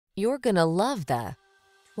You're gonna love the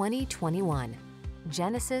 2021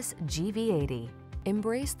 Genesis GV80.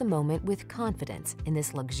 Embrace the moment with confidence in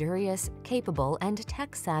this luxurious, capable, and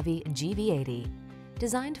tech-savvy GV80.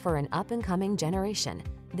 Designed for an up-and-coming generation,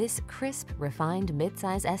 this crisp, refined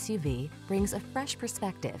midsize SUV brings a fresh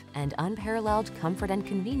perspective and unparalleled comfort and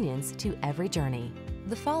convenience to every journey.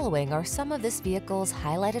 The following are some of this vehicle's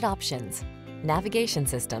highlighted options: navigation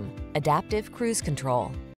system, adaptive cruise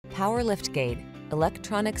control, power liftgate,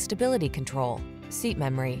 electronic stability control, seat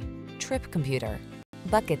memory, trip computer,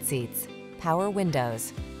 bucket seats, power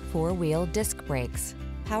windows, four-wheel disc brakes,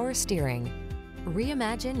 power steering.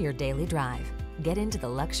 Reimagine your daily drive. Get into the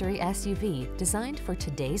luxury SUV designed for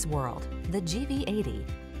today's world, the GV80.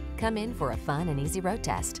 Come in for a fun and easy road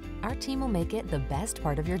test. Our team will make it the best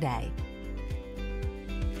part of your day.